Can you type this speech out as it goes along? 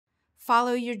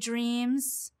follow your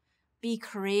dreams, be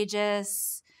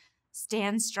courageous,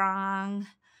 stand strong.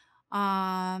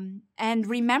 And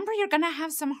remember, you're going to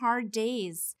have some hard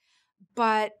days,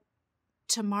 but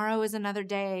tomorrow is another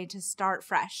day to start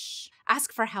fresh.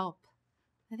 Ask for help.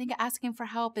 I think asking for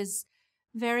help is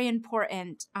very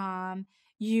important. I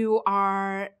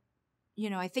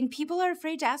think people are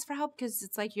afraid to ask for help because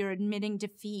it's like you're admitting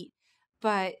defeat,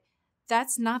 but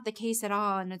that's not the case at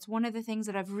all. And it's one of the things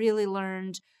that I've really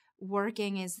learned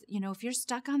working is, if you're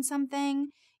stuck on something,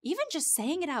 even just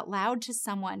saying it out loud to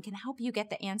someone can help you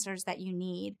get the answers that you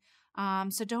need.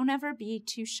 So don't ever be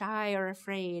too shy or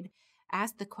afraid.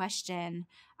 Ask the question,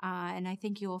 and I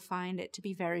think you will find it to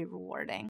be very rewarding.